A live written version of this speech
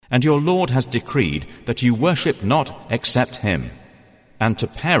And your Lord has decreed that you worship not except Him, and to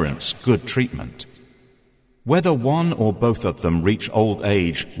parents good treatment. Whether one or both of them reach old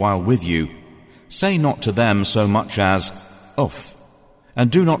age while with you, say not to them so much as, "Uff," and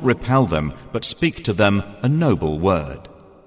do not repel them, but speak to them a noble word.